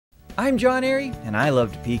I'm John Airy, and I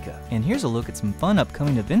love Topeka. And here's a look at some fun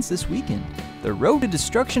upcoming events this weekend. The Road to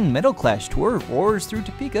Destruction Metal Clash Tour roars through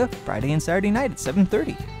Topeka Friday and Saturday night at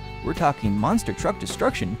 7:30. We're talking monster truck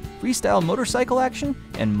destruction, freestyle motorcycle action,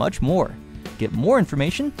 and much more. Get more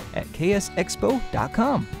information at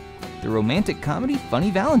ksexpo.com. The romantic comedy Funny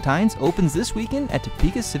Valentines opens this weekend at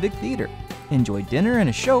Topeka Civic Theater. Enjoy dinner and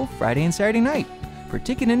a show Friday and Saturday night. For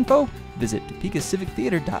ticket info, visit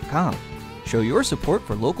topekacivictheater.com. Show your support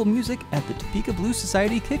for local music at the Topeka Blues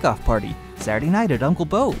Society Kickoff Party, Saturday night at Uncle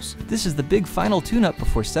Bo's. This is the big final tune-up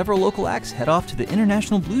before several local acts head off to the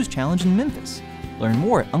International Blues Challenge in Memphis. Learn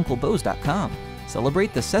more at unclebos.com.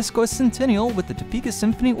 Celebrate the sesquicentennial with the Topeka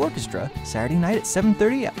Symphony Orchestra, Saturday night at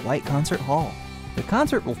 7:30 at White Concert Hall. The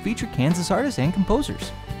concert will feature Kansas artists and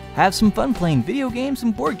composers. Have some fun playing video games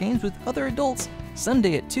and board games with other adults,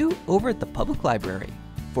 Sunday at 2 over at the Public Library.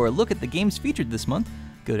 For a look at the games featured this month,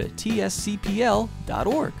 go to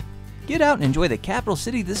tscpl.org. Get out and enjoy the capital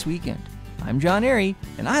city this weekend. I'm John Airy,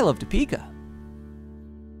 and I love Topeka.